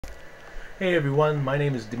Hey everyone, my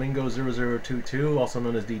name is Domingo0022, also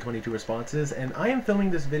known as D22 Responses, and I am filming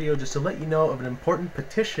this video just to let you know of an important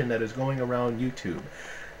petition that is going around YouTube.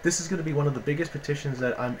 This is going to be one of the biggest petitions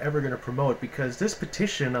that I'm ever going to promote because this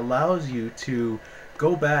petition allows you to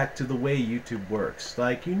go back to the way YouTube works.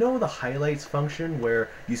 Like, you know the highlights function where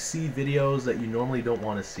you see videos that you normally don't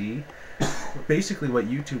want to see? Basically what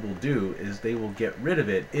YouTube will do is they will get rid of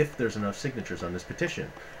it if there's enough signatures on this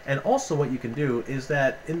petition. And also what you can do is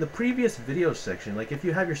that in the previous video section, like if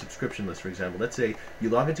you have your subscription list, for example, let's say you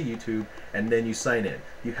log into YouTube and then you sign in.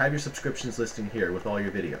 You have your subscriptions listing here with all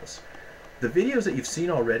your videos. The videos that you've seen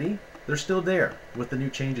already, they're still there with the new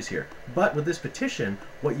changes here. But with this petition,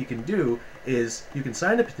 what you can do is you can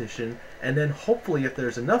sign a petition, and then hopefully if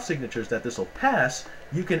there's enough signatures that this will pass,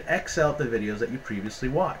 you can X out the videos that you previously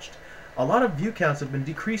watched. A lot of view counts have been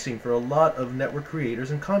decreasing for a lot of network creators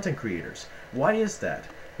and content creators. Why is that?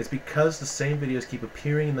 It's because the same videos keep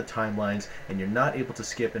appearing in the timelines and you're not able to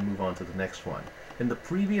skip and move on to the next one. In the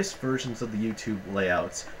previous versions of the YouTube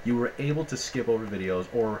layouts, you were able to skip over videos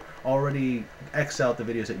or already X out the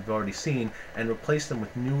videos that you've already seen and replace them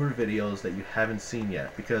with newer videos that you haven't seen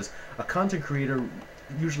yet, because a content creator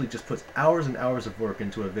usually just puts hours and hours of work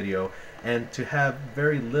into a video, and to have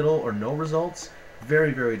very little or no results,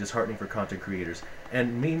 very, very disheartening for content creators.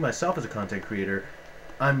 And me, myself as a content creator,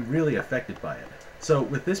 I'm really affected by it. So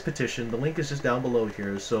with this petition, the link is just down below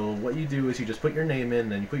here. So what you do is you just put your name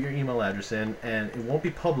in, and you put your email address in, and it won't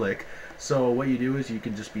be public. So what you do is you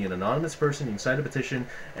can just be an anonymous person, you can sign a petition,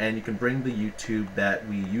 and you can bring the YouTube that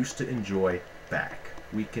we used to enjoy back.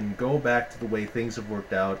 We can go back to the way things have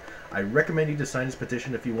worked out. I recommend you to sign this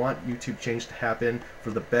petition if you want YouTube change to happen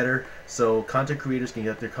for the better, so content creators can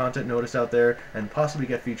get their content noticed out there and possibly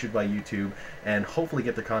get featured by YouTube and hopefully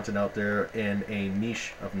get their content out there in a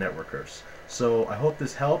niche of networkers. So I hope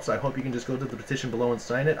this helps. I hope you can just go to the petition below and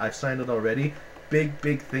sign it. I've signed it already.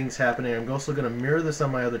 Big things happening. I'm also going to mirror this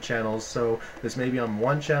on my other channels, so this may be on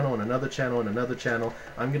one channel and another channel and another channel.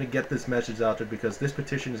 I'm going to get this message out there because this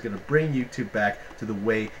petition is going to bring YouTube back to the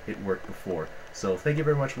way it worked before. So thank you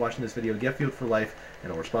very much for watching this video. Get fueled for life,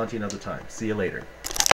 and I'll respond to you another time. See you later.